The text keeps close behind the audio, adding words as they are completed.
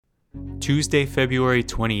Tuesday, February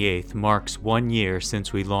 28th marks 1 year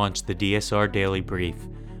since we launched the DSR Daily Brief.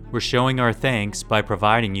 We're showing our thanks by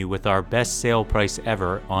providing you with our best sale price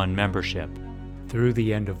ever on membership. Through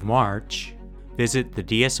the end of March, visit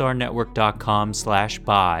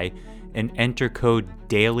thedsrnetwork.com/buy and enter code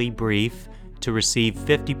DAILYBRIEF to receive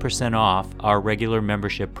 50% off our regular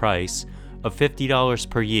membership price of $50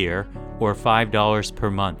 per year or $5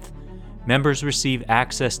 per month. Members receive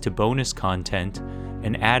access to bonus content,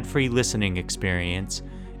 an ad-free listening experience,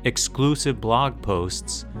 exclusive blog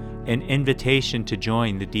posts, an invitation to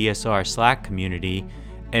join the DSR Slack community,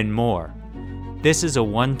 and more. This is a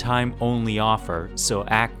one-time only offer, so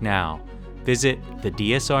act now. Visit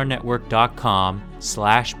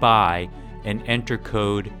thedsrnetwork.com/buy and enter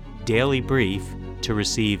code DAILYBRIEF to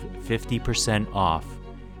receive 50% off.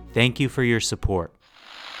 Thank you for your support.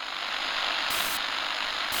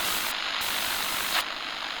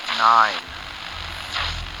 9,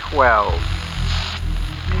 12,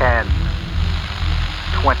 10,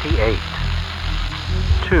 28,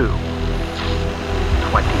 2,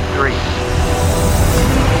 23.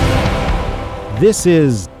 This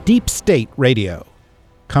is Deep State Radio,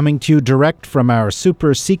 coming to you direct from our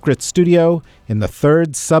super secret studio in the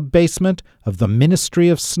third sub-basement of the Ministry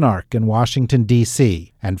of Snark in Washington,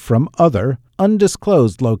 D.C., and from other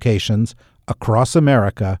undisclosed locations across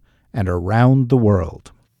America and around the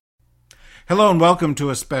world. Hello and welcome to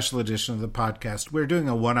a special edition of the podcast. We're doing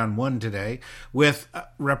a one-on-one today with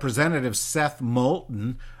Representative Seth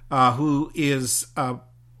Moulton, who is a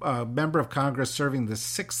member of Congress serving the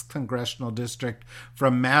 6th Congressional District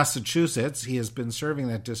from Massachusetts. He has been serving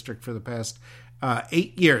that district for the past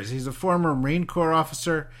 8 years. He's a former Marine Corps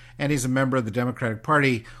officer, and he's a member of the Democratic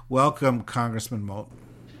Party. Welcome, Congressman Moulton.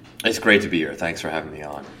 It's great to be here. Thanks for having me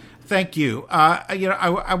on. Thank you.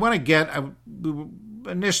 I want to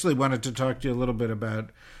initially wanted to talk to you a little bit about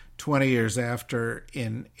 20 years after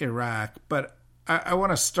in Iraq, but I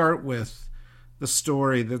want to start with the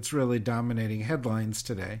story that's really dominating headlines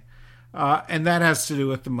today, and that has to do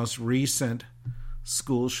with the most recent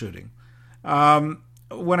school shooting.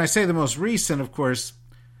 When I say the most recent, of course,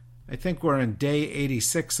 I think we're in day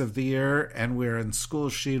 86 of the year, and we're in school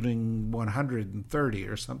shooting 130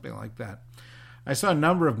 or something like that. I saw a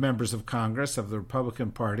number of members of Congress of the Republican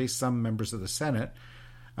Party, some members of the Senate,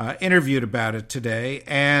 interviewed about it today,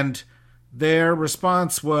 and their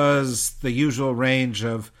response was the usual range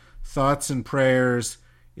of thoughts and prayers.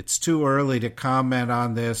 It's too early to comment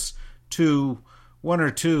on this. One or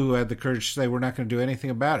two had the courage to say we're not going to do anything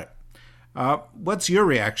about it. What's your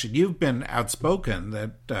reaction? You've been outspoken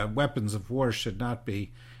that weapons of war should not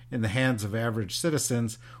be in the hands of average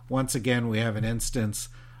citizens. Once again, we have an instance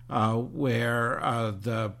where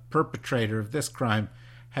the perpetrator of this crime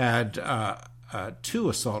had 2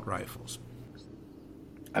 assault rifles.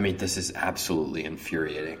 I mean, this is absolutely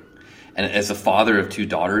infuriating. And as a father of 2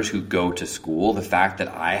 daughters who go to school, the fact that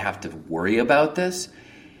I have to worry about this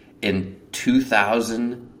in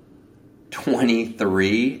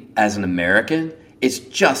 2023 as an American, it's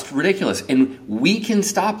just ridiculous. And we can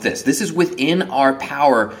stop this. This is within our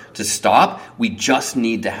power to stop. We just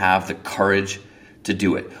need to have the courage to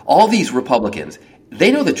do it. All these Republicans, they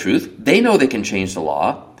know the truth. They know they can change the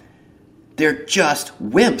law. They're just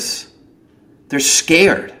wimps. They're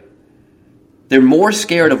scared. They're more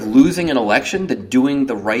scared of losing an election than doing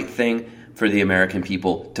the right thing for the American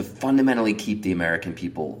people to fundamentally keep the American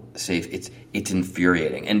people safe. It's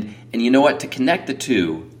infuriating. And you know what? To connect the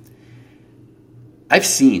two, I've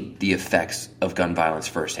seen the effects of gun violence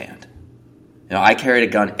firsthand. You know, I carried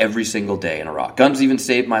a gun every single day in Iraq. Guns even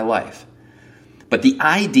saved my life. But the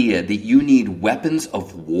idea that you need weapons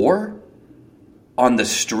of war on the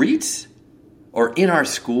streets or in our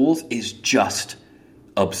schools is just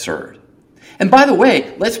absurd. And by the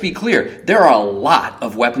way, let's be clear, there are a lot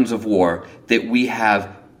of weapons of war that we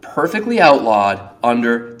have perfectly outlawed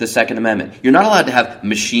under the Second Amendment. You're not allowed to have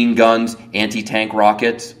machine guns, anti-tank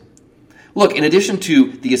rockets. Look, in addition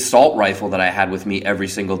to the assault rifle that I had with me every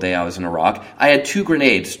single day I was in Iraq, I had 2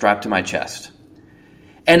 grenades strapped to my chest.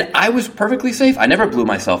 And I was perfectly safe. I never blew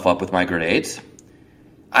myself up with my grenades.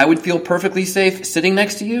 I would feel perfectly safe sitting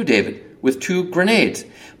next to you, David, with 2 grenades.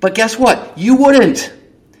 But guess what? You wouldn't.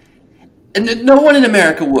 And no one in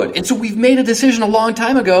America would. And so we've made a decision a long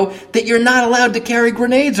time ago that you're not allowed to carry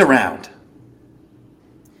grenades around.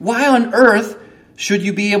 Why on earth should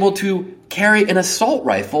you be able to carry an assault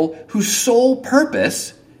rifle whose sole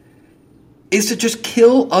purpose is to just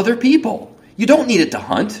kill other people? You don't need it to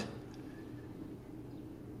hunt.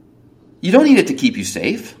 You don't need it to keep you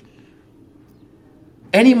safe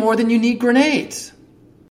any more than you need grenades.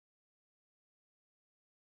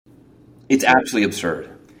 It's absolutely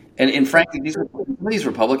absurd. And frankly, some of these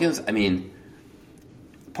Republicans, I mean,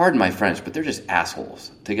 pardon my French, but they're just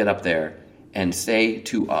assholes to get up there and say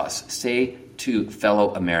to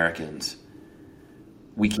fellow Americans,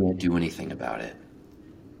 we can't do anything about it.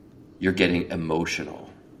 You're getting emotional.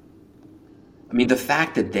 I mean, the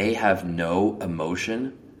fact that they have no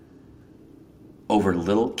emotion over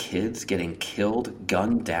little kids getting killed,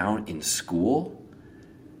 gunned down in school,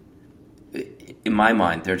 in my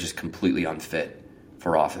mind, they're just completely unfit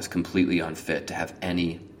for office, completely unfit to have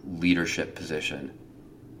any leadership position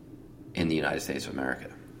in the United States of America.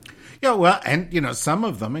 Yeah, well, and, some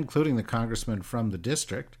of them, including the congressman from the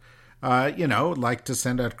district, like to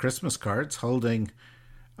send out Christmas cards holding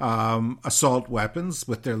assault weapons,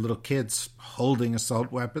 with their little kids holding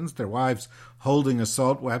assault weapons, their wives holding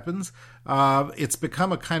assault weapons. It's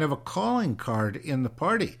become a kind of a calling card in the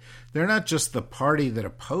party. They're not just the party that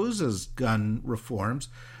opposes gun reforms,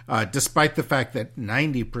 despite the fact that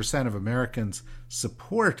 90% of Americans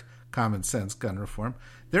support common sense gun reform.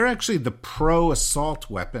 They're actually the pro-assault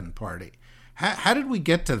weapon party. How did we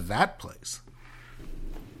get to that place?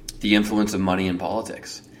 The influence of money in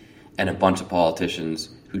politics and a bunch of politicians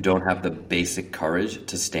who don't have the basic courage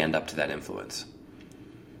to stand up to that influence.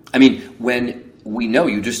 I mean, when we know,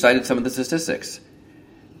 you just cited some of the statistics,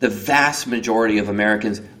 the vast majority of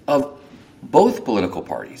Americans of both political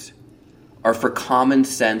parties are for common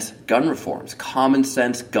sense gun reforms, common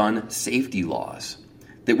sense gun safety laws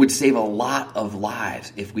that would save a lot of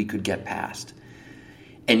lives if we could get passed.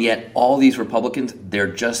 And yet all these Republicans,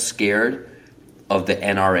 they're just scared of the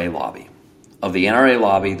NRA lobby. Of the NRA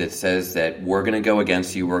lobby that says that we're going to go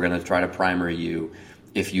against you, we're going to try to primary you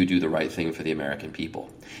if you do the right thing for the American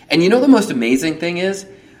people. And the most amazing thing is,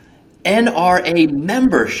 NRA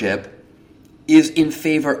membership is in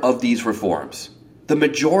favor of these reforms. The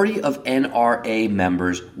majority of NRA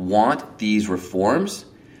members want these reforms,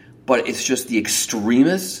 but it's just the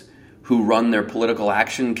extremists who run their political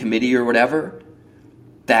action committee or whatever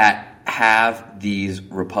that have these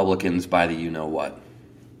Republicans by the you-know-what.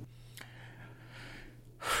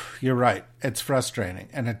 You're right. It's frustrating,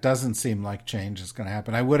 and it doesn't seem like change is going to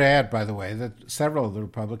happen. I would add, by the way, that several of the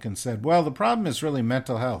Republicans said, well, the problem is really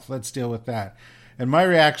mental health. Let's deal with that. And my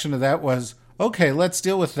reaction to that was, okay, let's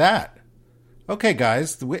deal with that. Okay,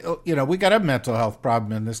 guys, we got a mental health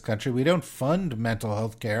problem in this country. We don't fund mental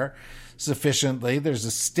health care sufficiently. There's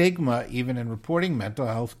a stigma even in reporting mental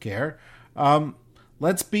health care.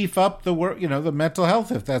 Let's beef up the mental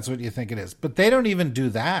health if that's what you think it is. But they don't even do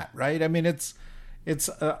that, right? I mean, it's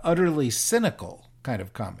an utterly cynical kind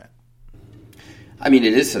of comment. I mean,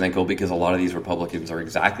 it is cynical because a lot of these Republicans are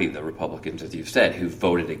exactly the Republicans, as you've said, who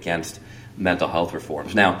voted against mental health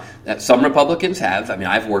reforms. Now, some Republicans have. I mean,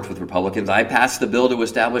 I've worked with Republicans. I passed the bill to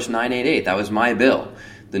establish 988. That was my bill,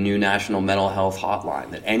 the new national mental health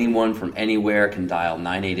hotline, that anyone from anywhere can dial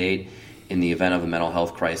 988 in the event of a mental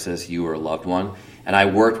health crisis, you or a loved one. And I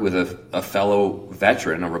worked with a fellow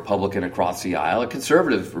veteran, a Republican across the aisle, a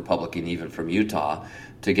conservative Republican even from Utah,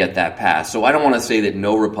 to get that passed. So I don't want to say that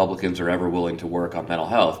no Republicans are ever willing to work on mental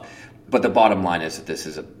health, but the bottom line is that this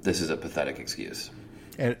is a pathetic excuse.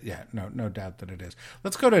 Yeah, no doubt that it is.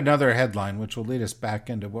 Let's go to another headline, which will lead us back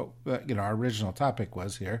into what our original topic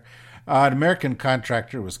was here. An American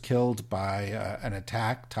contractor was killed by an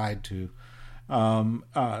attack tied to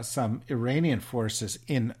some Iranian forces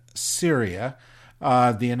in Syria.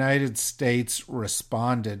 The United States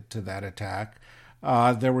responded to that attack.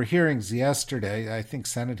 There were hearings yesterday, I think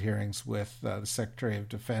Senate hearings with the Secretary of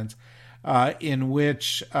Defense, in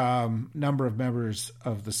which a number of members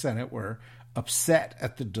of the Senate were upset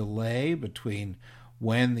at the delay between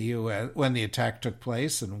when the attack took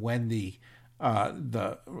place and when the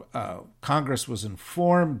Congress was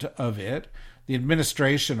informed of it. The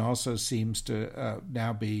administration also seems to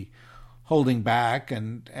now be holding back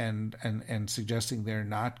and suggesting they're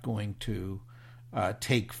not going to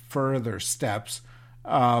take further steps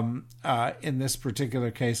in this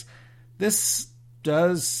particular case. This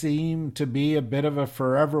does seem to be a bit of a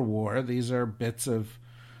forever war. These are bits of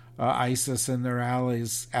ISIS and their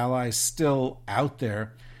allies still out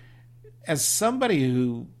there. As somebody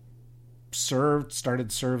who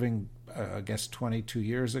started serving, I guess 22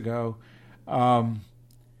 years ago,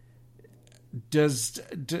 does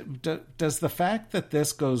the fact that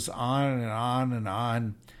this goes on and on and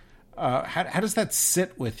on, how does that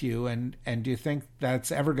sit with you? And do you think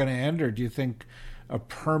that's ever going to end, or do you think a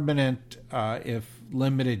permanent, if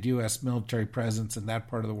limited, U.S. military presence in that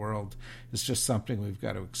part of the world is just something we've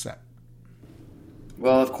got to accept?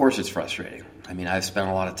 Well, of course it's frustrating. I mean, I've spent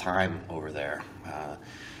a lot of time over there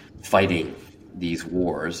fighting these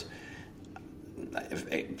wars.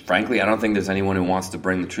 frankly, I don't think there's anyone who wants to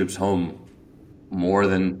bring the troops home more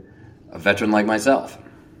than a veteran like myself.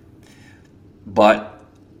 But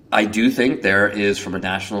I do think there is, from a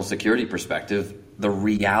national security perspective, the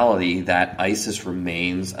reality that ISIS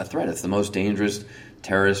remains a threat. It's the most dangerous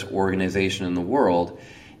terrorist organization in the world.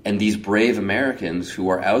 And these brave Americans who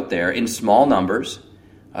are out there in small numbers,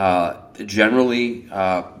 generally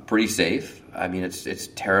pretty safe. I mean, it's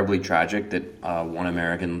terribly tragic that one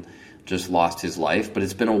American just lost his life, but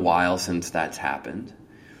it's been a while since that's happened.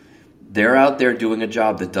 They're out there doing a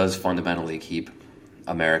job that does fundamentally keep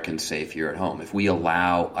Americans safe here at home. If we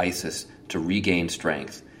allow ISIS to regain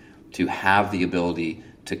strength, to have the ability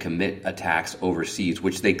to commit attacks overseas,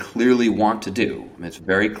 which they clearly want to do. I mean, it's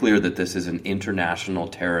very clear that this is an international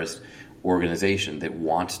terrorist organization that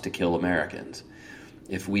wants to kill Americans.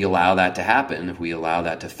 If we allow that to happen, if we allow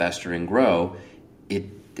that to fester and grow,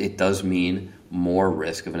 it does mean more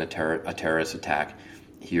risk of a terrorist attack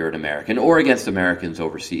here in America or against Americans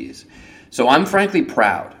overseas. So I'm frankly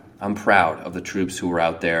proud. I'm proud of the troops who are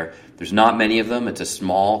out there. There's not many of them. It's a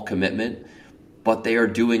small commitment, but they are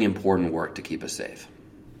doing important work to keep us safe.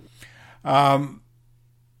 Having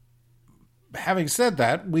said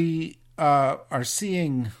that, we are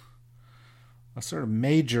seeing a sort of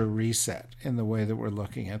major reset in the way that we're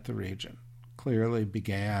looking at the region. Clearly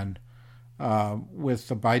began with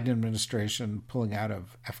the Biden administration pulling out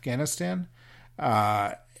of Afghanistan.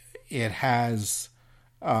 It has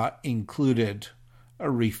included a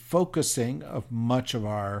refocusing of much of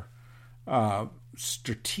our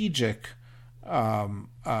strategic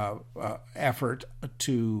effort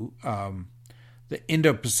to the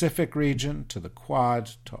Indo-Pacific region, to the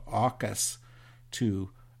Quad, to AUKUS, to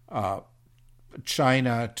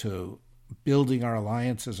China, to building our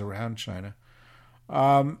alliances around China.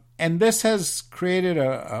 And this has created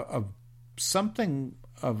a something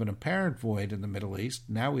of an apparent void in the Middle East.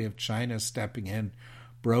 Now we have China stepping in,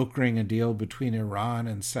 brokering a deal between Iran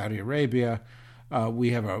and Saudi Arabia.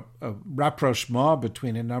 We have a rapprochement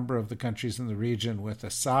between a number of the countries in the region with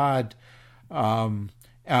Assad. And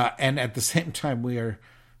at the same time, we are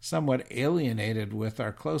somewhat alienated with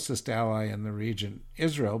our closest ally in the region,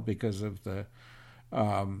 Israel, because of the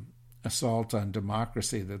assault on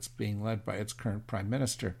democracy that's being led by its current prime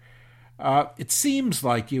minister. It seems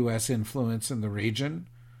like U.S. influence in the region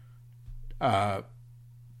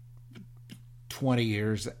 20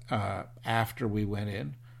 years after we went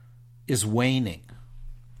in is waning.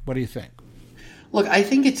 What do you think? Look, I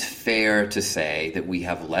think it's fair to say that we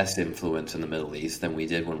have less influence in the Middle East than we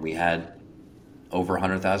did when we had over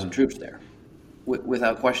 100,000 troops there,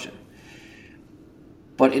 without question.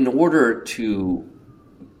 But in order to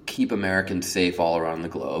keep Americans safe all around the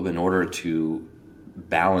globe, in order to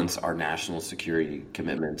balance our national security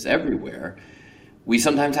commitments everywhere, we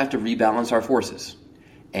sometimes have to rebalance our forces.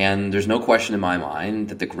 And there's no question in my mind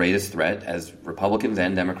that the greatest threat, as Republicans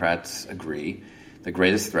and Democrats agree, the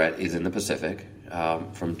greatest threat is in the Pacific,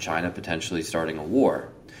 from China potentially starting a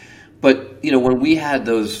war. But, when we had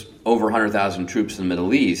those over 100,000 troops in the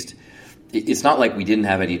Middle East, it's not like we didn't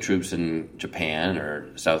have any troops in Japan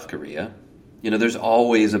or South Korea. There's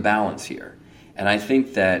always a balance here. And I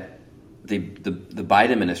think that the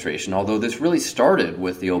Biden administration, although this really started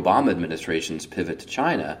with the Obama administration's pivot to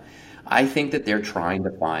China, I think that they're trying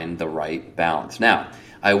to find the right balance. Now,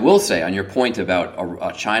 I will say on your point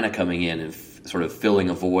about China coming in and sort of filling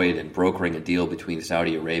a void and brokering a deal between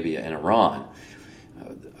Saudi Arabia and Iran,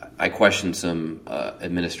 I questioned some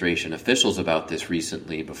administration officials about this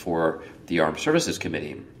recently before the Armed Services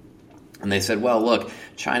Committee. And they said, well, look,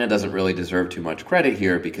 China doesn't really deserve too much credit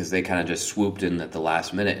here because they kind of just swooped in at the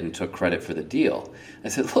last minute and took credit for the deal. I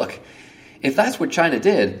said, look, if that's what China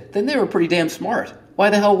did, then they were pretty damn smart.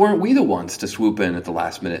 Why the hell weren't we the ones to swoop in at the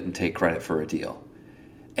last minute and take credit for a deal?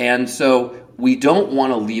 And so we don't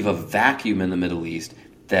want to leave a vacuum in the Middle East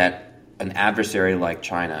that an adversary like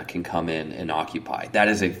China can come in and occupy. That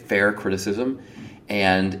is a fair criticism.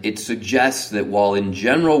 And it suggests that while in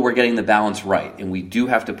general we're getting the balance right, and we do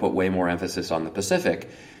have to put way more emphasis on the Pacific,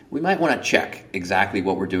 we might want to check exactly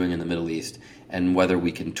what we're doing in the Middle East and whether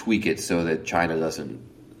we can tweak it so that China doesn't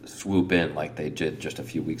swoop in like they did just a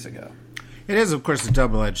few weeks ago. It is, of course, a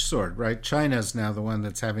double-edged sword, right? China's now the one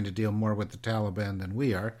that's having to deal more with the Taliban than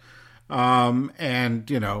we are.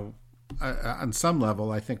 And, on some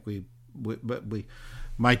level, I think we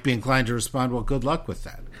might be inclined to respond, well, good luck with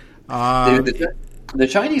that. The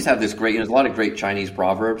Chinese have this great, there's a lot of great Chinese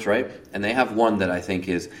proverbs, right? And they have one that I think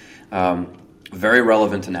is very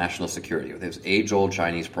relevant to national security. There's an age-old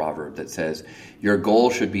Chinese proverb that says, your goal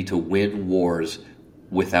should be to win wars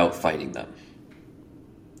without fighting them.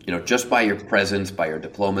 Just by your presence, by your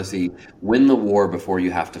diplomacy, win the war before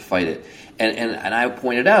you have to fight it. And I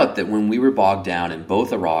pointed out that when we were bogged down in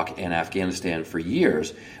both Iraq and Afghanistan for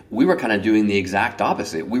years, we were kind of doing the exact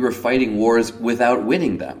opposite. We were fighting wars without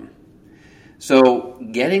winning them. So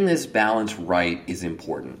getting this balance right is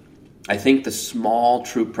important. I think the small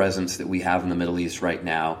troop presence that we have in the Middle East right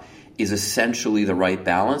now is essentially the right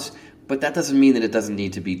balance, but that doesn't mean that it doesn't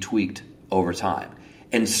need to be tweaked over time.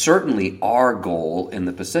 And certainly our goal in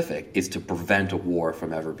the Pacific is to prevent a war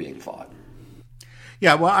from ever being fought.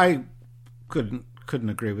 Yeah, well, I couldn't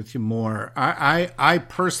agree with you more. I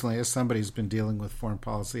personally, as somebody who's been dealing with foreign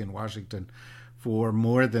policy in Washington for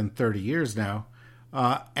more than 30 years now,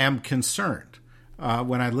 am concerned.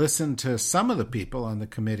 When I listen to some of the people on the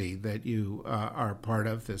committee that you are part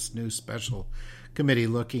of, this new special committee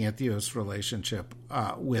looking at the U.S. relationship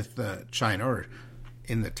with China, or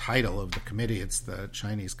in the title of the committee, it's the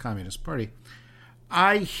Chinese Communist Party,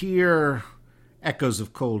 I hear echoes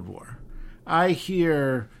of Cold War. I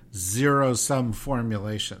hear zero-sum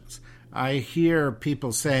formulations. I hear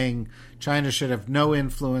people saying China should have no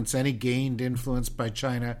influence. Any gained influence by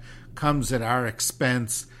China comes at our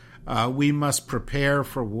expense. We must prepare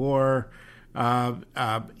for war.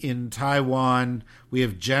 In Taiwan, we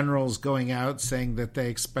have generals going out saying that they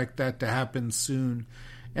expect that to happen soon.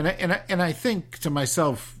 And I think to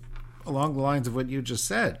myself, along the lines of what you just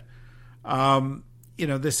said,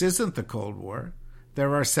 this isn't the Cold War.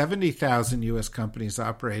 There are 70,000 U.S. companies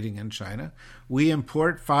operating in China. We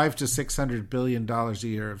import $500 to $600 billion a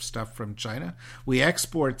year of stuff from China. We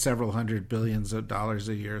export several hundred billions of dollars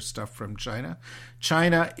a year of stuff from China.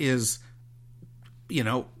 China is,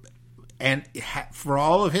 for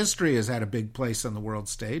all of history, has had a big place on the world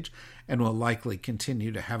stage and will likely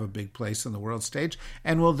continue to have a big place on the world stage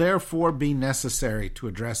and will therefore be necessary to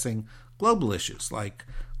addressing global issues like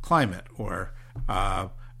climate or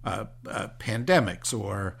pandemics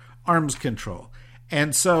or arms control.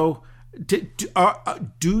 And so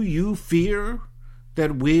do you fear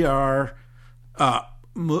that we are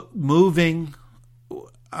moving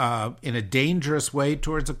in a dangerous way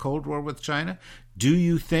towards a Cold War with China? Do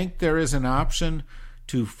you think there is an option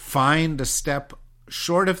to find a step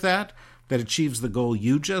short of that achieves the goal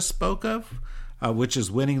you just spoke of, which is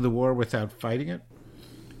winning the war without fighting it?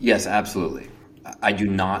 Yes, absolutely. I do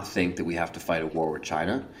not think that we have to fight a war with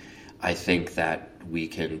China. I think that we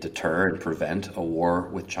can deter and prevent a war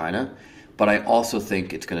with China, but I also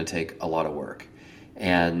think it's going to take a lot of work.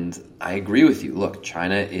 And I agree with you. Look,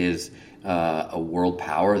 China is a world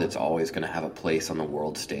power that's always going to have a place on the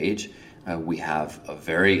world stage. We have a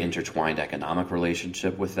very intertwined economic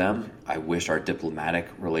relationship with them. I wish our diplomatic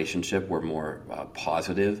relationship were more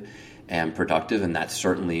positive and productive, and that's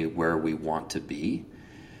certainly where we want to be.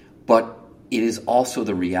 But it is also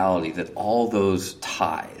the reality that all those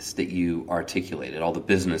ties that you articulated, all the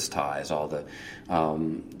business ties, all the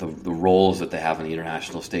roles that they have on the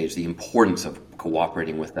international stage, the importance of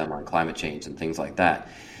cooperating with them on climate change and things like that,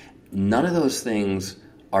 none of those things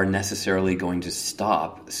are necessarily going to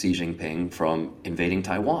stop Xi Jinping from invading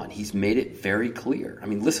Taiwan. He's made it very clear. I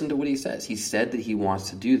mean, listen to what he says. He said that he wants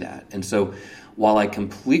to do that. And so while I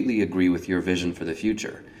completely agree with your vision for the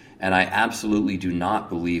future, and I absolutely do not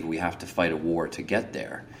believe we have to fight a war to get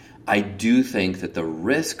there, I do think that the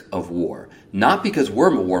risk of war, not because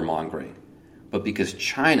we're warmongering, but because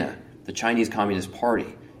China, the Chinese Communist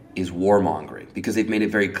Party, is warmongering, because they've made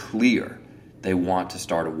it very clear they want to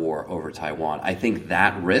start a war over Taiwan. I think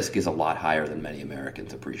that risk is a lot higher than many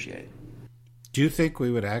Americans appreciate. Do you think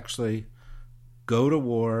we would actually go to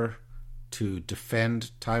war to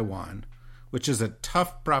defend Taiwan, which is a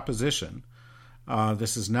tough proposition?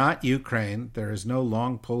 This is not Ukraine. There is no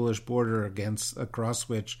long Polish border across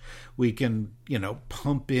which we can,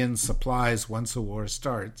 pump in supplies once a war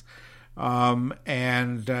starts. You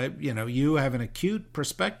have an acute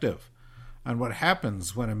perspective on what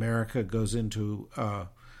happens when America goes into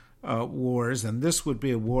wars, and this would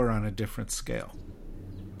be a war on a different scale.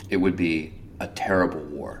 It would be a terrible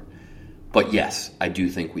war. But yes, I do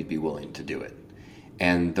think we'd be willing to do it.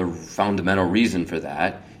 And the fundamental reason for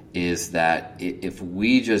that is that if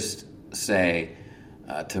we just say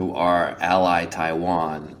to our ally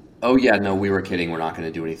Taiwan, oh yeah, no, we were kidding, we're not going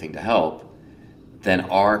to do anything to help, then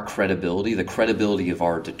our credibility, the credibility of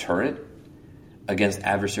our deterrent against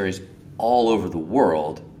adversaries all over the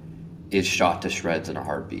world, is shot to shreds in a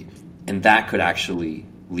heartbeat. And that could actually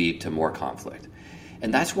lead to more conflict.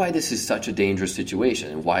 And that's why this is such a dangerous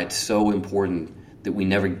situation, and why it's so important that we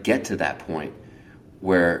never get to that point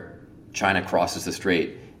where China crosses the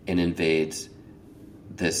strait and invades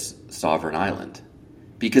this sovereign island.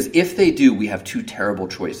 Because if they do, we have two terrible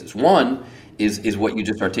choices. One is what you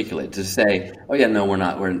just articulated. To say, oh yeah, no, we're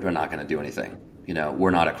not going to do anything.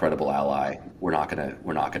 We're not a credible ally. We're not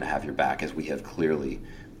going to have your back, as we have clearly.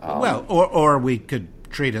 Or we could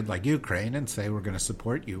treat it like Ukraine and say we're going to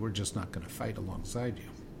support you. We're just not going to fight alongside you.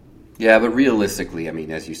 Yeah, but realistically, I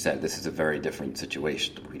mean, as you said, this is a very different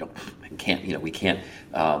situation. We can't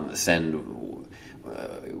send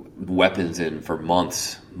weapons in for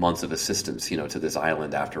months of assistance, to this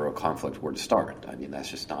island after a conflict were to start. I mean, that's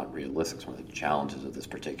just not realistic. It's one of the challenges of this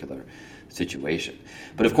particular situation.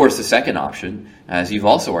 But of course, the second option, as you've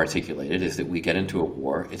also articulated, is that we get into a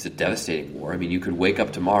war. It's a devastating war. I mean, you could wake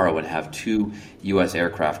up tomorrow and have 2 U.S.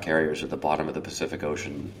 aircraft carriers at the bottom of the Pacific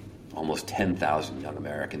Ocean, almost 10,000 young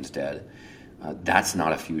Americans dead. That's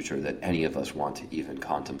not a future that any of us want to even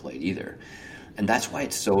contemplate either. And that's why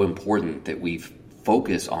it's so important that we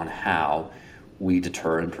focus on how we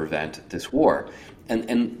deter and prevent this war.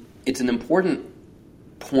 And it's an important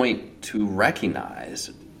point to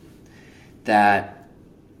recognize that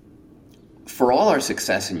for all our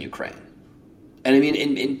success in Ukraine, and I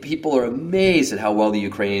mean, and people are amazed at how well the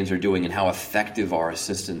Ukrainians are doing and how effective our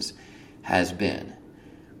assistance has been.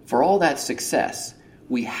 For all that success,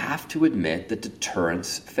 we have to admit that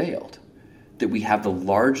deterrence failed, that we have the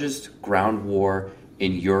largest ground war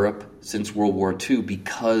in Europe since World War II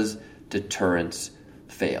because deterrence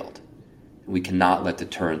failed. We cannot let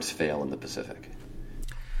deterrence fail in the Pacific.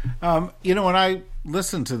 When I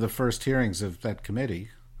listened to the first hearings of that committee,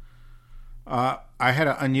 I had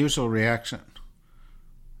an unusual reaction,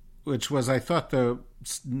 which was I thought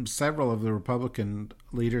several of the Republican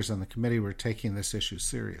leaders on the committee were taking this issue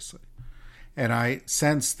seriously. And I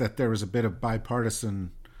sensed that there was a bit of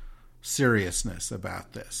bipartisan seriousness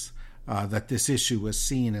about this, that this issue was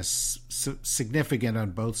seen as significant on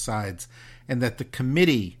both sides, and that the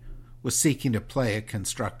committee was seeking to play a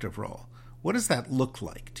constructive role. What does that look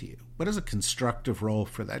like to you? What does a constructive role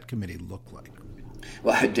for that committee look like?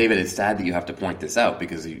 Well, David, it's sad that you have to point this out,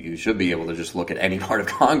 because you should be able to just look at any part of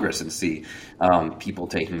Congress and see people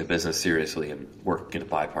taking the business seriously and working in a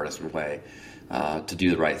bipartisan way to do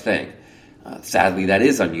the right thing. Sadly, that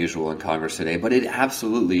is unusual in Congress today, but it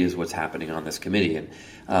absolutely is what's happening on this committee. And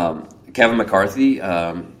Kevin McCarthy,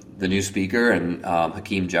 the new speaker, and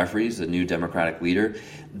Hakeem Jeffries, the new Democratic leader,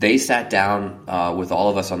 they sat down with all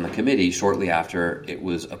of us on the committee shortly after it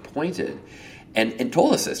was appointed and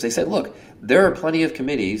told us this. They said, look, there are plenty of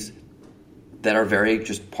committees that are very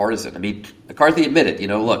just partisan. I mean, McCarthy admitted,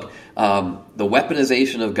 look, the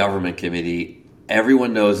weaponization of government committee,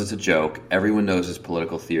 everyone knows it's a joke. Everyone knows it's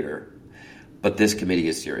political theater. But this committee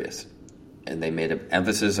is serious. And they made an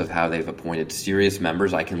emphasis of how they've appointed serious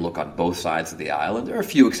members. I can look on both sides of the aisle, and there are a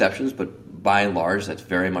few exceptions, but by and large, that's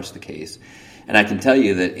very much the case. And I can tell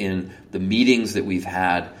you that in the meetings that we've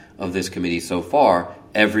had of this committee so far,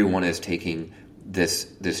 everyone is taking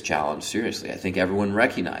this challenge seriously. I think everyone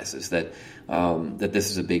recognizes that that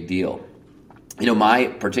this is a big deal. My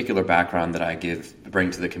particular background that I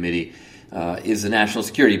bring to the committee is the national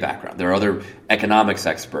security background. There are other economics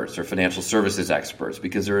experts or financial services experts,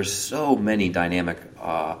 because there are so many dynamic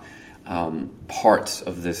parts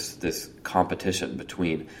of this competition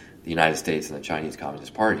between the United States and the Chinese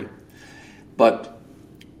Communist Party. But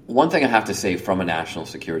one thing I have to say from a national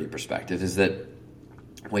security perspective is that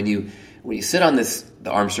when you sit on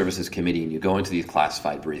the Armed Services Committee and you go into these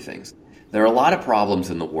classified briefings, there are a lot of problems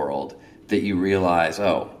in the world that you realize,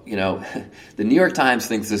 the New York Times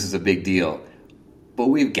thinks this is a big deal, but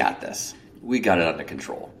we've got this. We got it under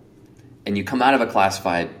control. And you come out of a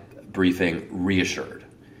classified briefing reassured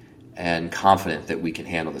and confident that we can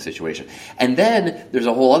handle the situation. And then there's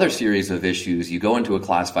a whole other series of issues. You go into a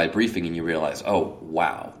classified briefing and you realize, oh,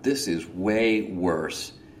 wow, this is way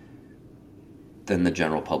worse than the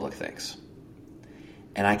general public thinks.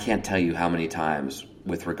 And I can't tell you how many times,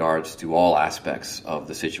 with regards to all aspects of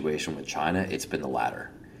the situation with China, it's been the latter.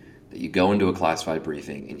 That you go into a classified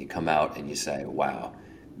briefing and you come out and you say, wow,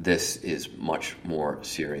 this is much more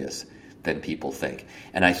serious than people think.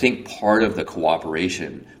 And I think part of the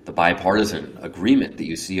cooperation, the bipartisan agreement that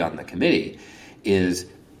you see on the committee, is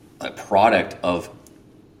a product of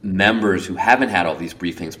members who haven't had all these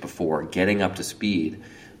briefings before getting up to speed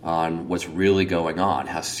on what's really going on,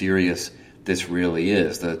 how serious this really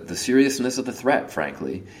is, the seriousness of the threat,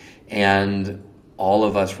 frankly, and all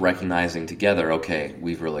of us recognizing together, okay,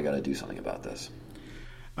 we've really got to do something about this.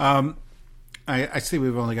 I see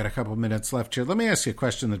we've only got a couple minutes left here. Let me ask you a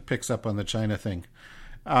question that picks up on the China thing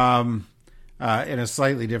in a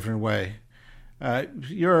slightly different way.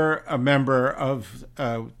 You're a member of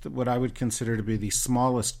what I would consider to be the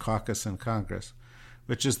smallest caucus in Congress,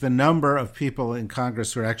 which is the number of people in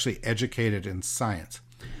Congress who are actually educated in science.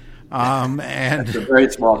 And it's a very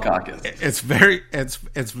small caucus. It's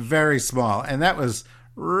very small, and that was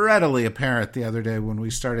readily apparent the other day when we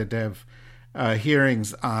started to have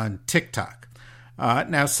hearings on TikTok.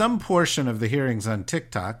 Now, some portion of the hearings on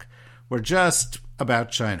TikTok were just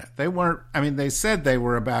about China. They weren't. I mean, they said they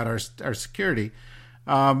were about our security,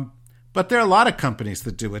 but there are a lot of companies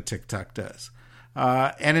that do what TikTok does.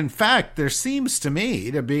 And in fact, there seems to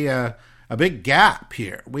me to be a big gap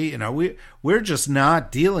here. We're just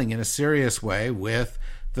not dealing in a serious way with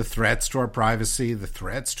the threats to our privacy, the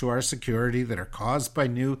threats to our security that are caused by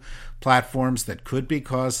new platforms, that could be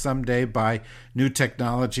caused someday by new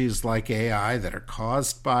technologies like AI, that are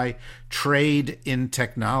caused by trade in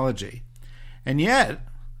technology. And yet,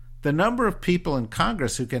 the number of people in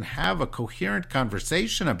Congress who can have a coherent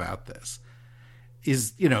conversation about this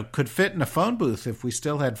could fit in a phone booth if we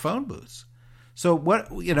still had phone booths. So what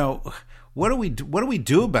do we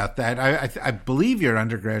do about that? I believe your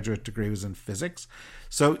undergraduate degree was in physics,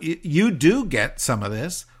 so you do get some of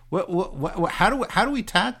this. How do we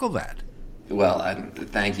tackle that? Well,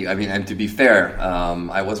 thank you. I mean, and to be fair,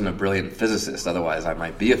 I wasn't a brilliant physicist. Otherwise, I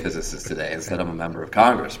might be a physicist today instead of a member of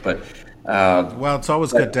Congress. But well, it's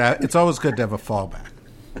always good to have a fallback.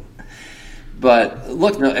 But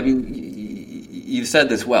look, no, I mean, you said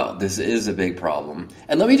this well. This is a big problem.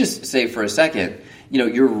 And let me just say for a second,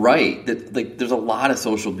 you're right that there's a lot of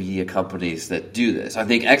social media companies that do this. I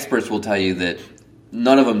think experts will tell you that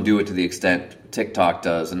none of them do it to the extent TikTok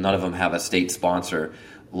does, and none of them have a state sponsor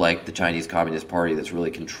like the Chinese Communist Party that's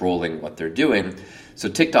really controlling what they're doing. So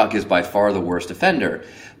TikTok is by far the worst offender.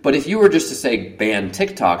 But if you were just to say ban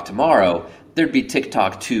TikTok tomorrow, there'd be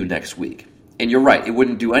TikTok 2 next week. And you're right, it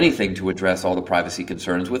wouldn't do anything to address all the privacy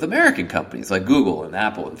concerns with American companies like Google and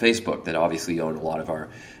Apple and Facebook that obviously own a lot of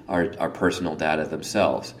our personal data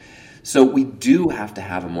themselves. So we do have to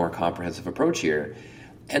have a more comprehensive approach here.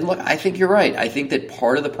 And look, I think you're right. I think that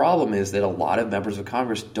part of the problem is that a lot of members of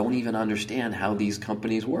Congress don't even understand how these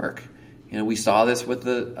companies work. We saw this with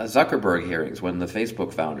the Zuckerberg hearings when the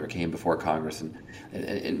Facebook founder came before Congress,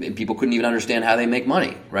 and people couldn't even understand how they make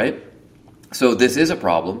money, right? So this is a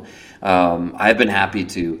problem. I've been happy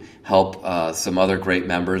to help some other great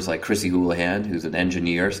members like Chrissy Houlihan, who's an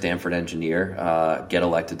engineer, Stanford engineer, get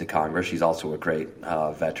elected to Congress. She's also a great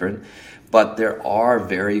veteran. But there are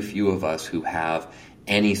very few of us who have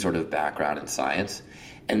any sort of background in science.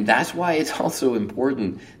 And that's why it's also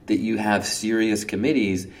important that you have serious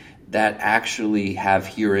committees that actually have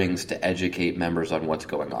hearings to educate members on what's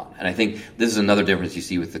going on. And I think this is another difference you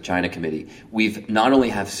see with the China committee. We've not only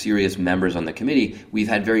have serious members on the committee, we've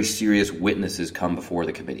had very serious witnesses come before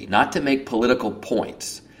the committee, not to make political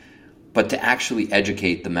points, but to actually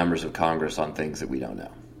educate the members of Congress on things that we don't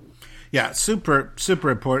know. Yeah, super, super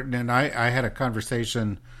important. And I had a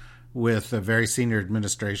conversation with a very senior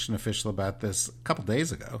administration official about this a couple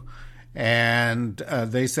days ago. And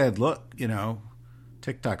they said, look,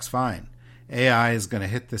 TikTok's fine. AI is going to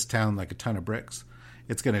hit this town like a ton of bricks.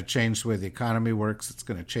 It's going to change the way the economy works. It's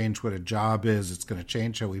going to change what a job is. It's going to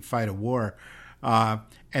change how we fight a war. And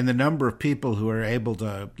the number of people who are able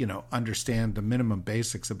to, understand the minimum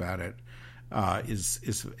basics about it is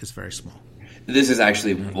very small. This is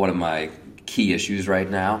actually one of my key issues right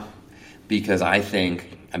now, because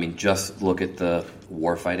just look at the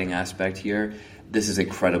warfighting aspect here. This is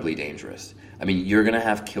incredibly dangerous. You're going to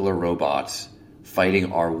have killer robots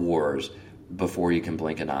fighting our wars before you can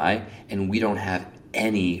blink an eye, and we don't have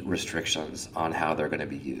any restrictions on how they're going to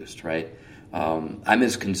be used, right? I'm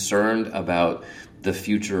as concerned about the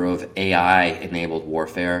future of AI-enabled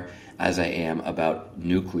warfare as I am about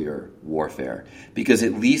nuclear warfare. Because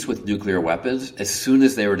at least with nuclear weapons, as soon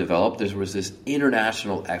as they were developed, there was this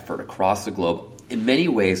international effort across the globe, in many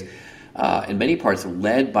ways, in many parts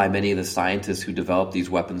led by many of the scientists who developed these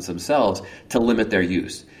weapons themselves, to limit their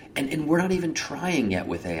use. And we're not even trying yet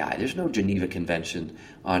with AI. There's no Geneva Convention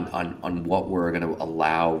on what we're going to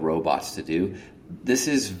allow robots to do. This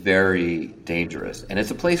is very dangerous. And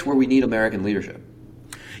it's a place where we need American leadership.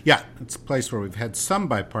 Yeah, it's a place where we've had some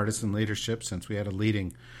bipartisan leadership since we had a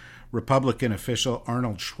leading Republican official,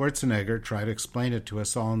 Arnold Schwarzenegger, try to explain it to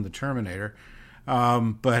us all in The Terminator.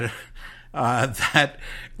 That,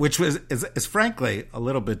 which is frankly a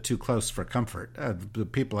little bit too close for comfort. The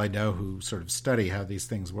people I know who sort of study how these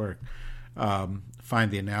things work find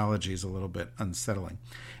the analogies a little bit unsettling.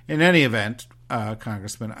 In any event,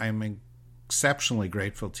 Congressman, I'm exceptionally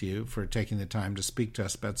grateful to you for taking the time to speak to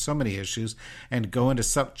us about so many issues and go into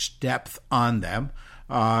such depth on them.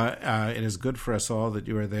 It is good for us all that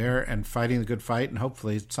you are there and fighting the good fight, and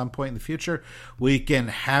hopefully at some point in the future we can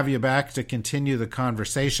have you back to continue the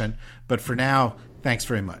conversation. But for now, thanks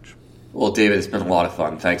very much. Well, David, it's been a lot of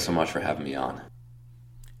fun. Thanks so much for having me on.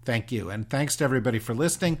 Thank you. And thanks to everybody for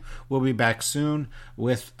listening. We'll be back soon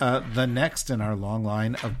with the next in our long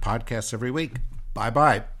line of podcasts every week.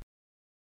 Bye-bye.